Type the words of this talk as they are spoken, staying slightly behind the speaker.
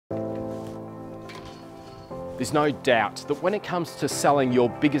There's no doubt that when it comes to selling your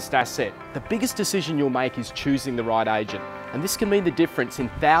biggest asset, the biggest decision you'll make is choosing the right agent. And this can mean the difference in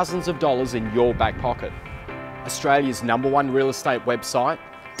thousands of dollars in your back pocket. Australia's #1 real estate website,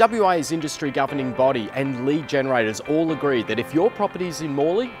 WA's industry governing body and lead generators all agree that if your property is in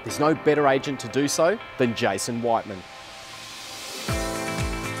Morley, there's no better agent to do so than Jason Whiteman.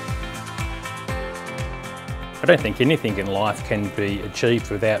 I don't think anything in life can be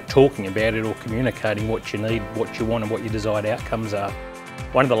achieved without talking about it or communicating what you need, what you want and what your desired outcomes are.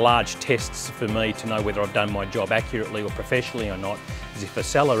 One of the large tests for me to know whether I've done my job accurately or professionally or not is if a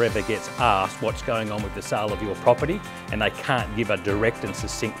seller ever gets asked what's going on with the sale of your property and they can't give a direct and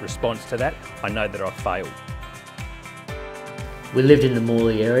succinct response to that, I know that I've failed. We lived in the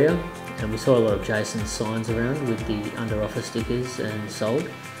Morley area and we saw a lot of Jason's signs around with the under offer stickers and sold.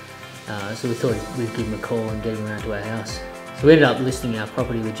 So we thought we'd give him a call and get him around to our house. So we ended up listing our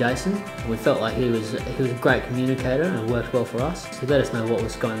property with Jason, and we felt like he was a great communicator and it worked well for us. So he let us know what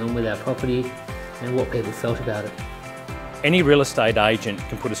was going on with our property and what people felt about it. Any real estate agent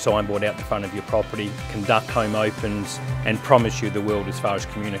can put a signboard out the front of your property, conduct home opens and promise you the world as far as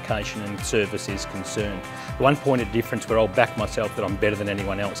communication and service is concerned. The one point of difference where I'll back myself that I'm better than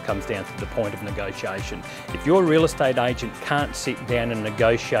anyone else comes down to the point of negotiation. If your real estate agent can't sit down and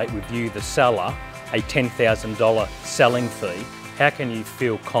negotiate with you, the seller, a $10,000 selling fee, how can you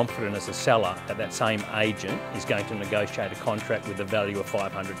feel confident as a seller that that same agent is going to negotiate a contract with a value of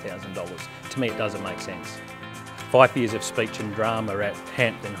 $500,000? To me, it doesn't make sense. 5 years of speech and drama at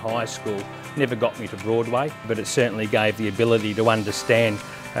Hampton High School never got me to Broadway, but it certainly gave the ability to understand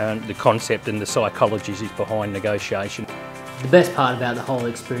the concept and the psychologies behind negotiation. The best part about the whole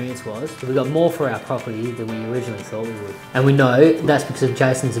experience was that we got more for our property than we originally thought we would. And we know that's because of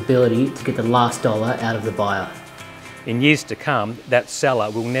Jason's ability to get the last dollar out of the buyer. In years to come, that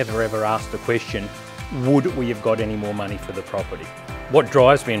seller will never ever ask the question, would we have got any more money for the property? What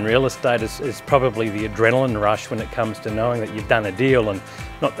drives me in real estate is probably the adrenaline rush when it comes to knowing that you've done a deal, and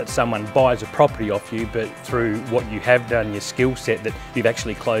not that someone buys a property off you, but through what you have done, your skill set, that you've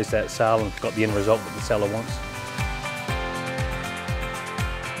actually closed that sale and got the end result that the seller wants.